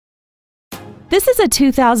This is a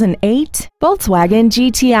 2008 Volkswagen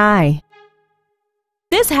GTI.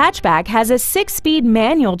 This hatchback has a 6-speed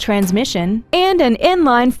manual transmission and an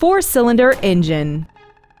inline 4-cylinder engine.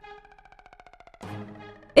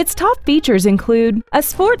 Its top features include a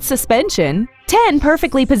sports suspension, 10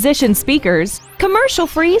 perfectly positioned speakers,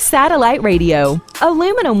 commercial-free satellite radio,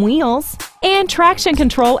 aluminum wheels, and traction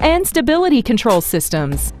control and stability control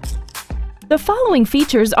systems. The following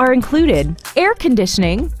features are included: air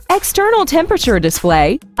conditioning, external temperature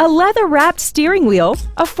display, a leather-wrapped steering wheel,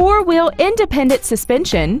 a 4-wheel independent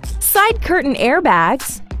suspension, side curtain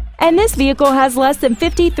airbags, and this vehicle has less than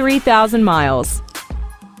 53,000 miles.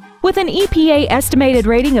 With an EPA estimated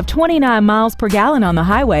rating of 29 miles per gallon on the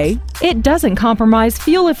highway, it doesn't compromise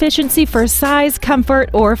fuel efficiency for size, comfort,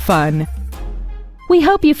 or fun. We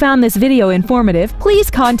hope you found this video informative.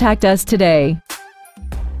 Please contact us today.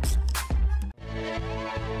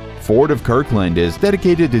 Ford of Kirkland is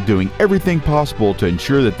dedicated to doing everything possible to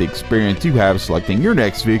ensure that the experience you have selecting your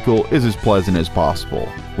next vehicle is as pleasant as possible.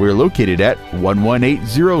 We're located at 11800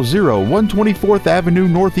 124th Avenue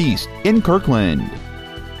Northeast in Kirkland.